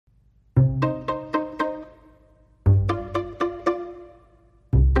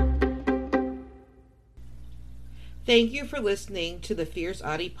Thank you for listening to the Fierce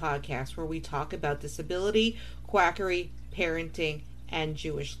Audie podcast, where we talk about disability, quackery, parenting, and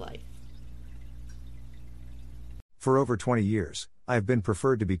Jewish life. For over 20 years, I have been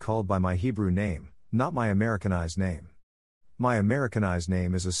preferred to be called by my Hebrew name, not my Americanized name. My Americanized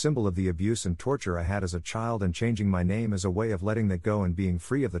name is a symbol of the abuse and torture I had as a child, and changing my name is a way of letting that go and being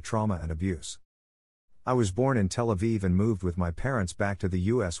free of the trauma and abuse. I was born in Tel Aviv and moved with my parents back to the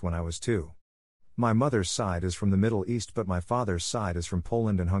US when I was 2. My mother's side is from the Middle East, but my father's side is from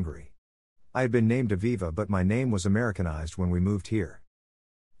Poland and Hungary. I had been named Aviva, but my name was Americanized when we moved here.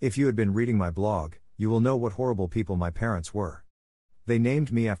 If you had been reading my blog, you will know what horrible people my parents were. They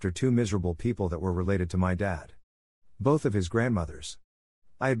named me after 2 miserable people that were related to my dad. Both of his grandmothers.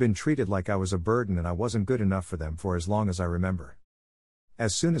 I had been treated like I was a burden, and I wasn't good enough for them for as long as I remember.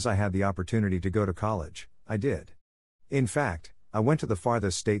 As soon as I had the opportunity to go to college, I did. In fact, I went to the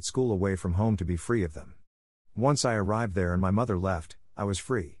farthest state school away from home to be free of them. Once I arrived there and my mother left, I was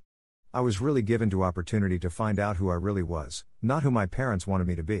free. I was really given to opportunity to find out who I really was, not who my parents wanted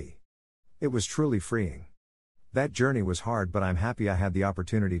me to be. It was truly freeing. That journey was hard, but I'm happy I had the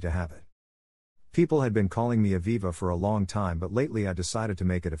opportunity to have it. People had been calling me Aviva for a long time, but lately I decided to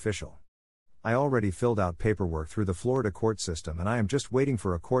make it official. I already filled out paperwork through the Florida court system, and I am just waiting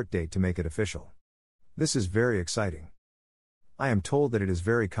for a court date to make it official. This is very exciting. I am told that it is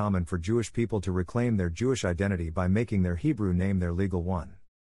very common for Jewish people to reclaim their Jewish identity by making their Hebrew name their legal one.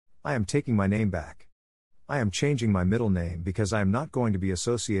 I am taking my name back. I am changing my middle name because I am not going to be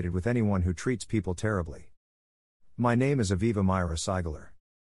associated with anyone who treats people terribly. My name is Aviva Myra Seigler.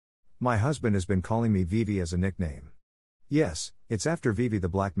 My husband has been calling me Vivi as a nickname. Yes, it's after Vivi the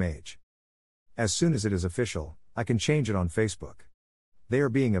Black Mage. As soon as it is official, I can change it on Facebook. They are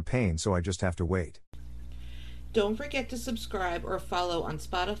being a pain, so I just have to wait. Don't forget to subscribe or follow on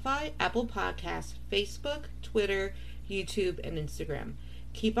Spotify, Apple Podcasts, Facebook, Twitter, YouTube, and Instagram.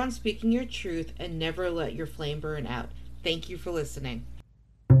 Keep on speaking your truth and never let your flame burn out. Thank you for listening.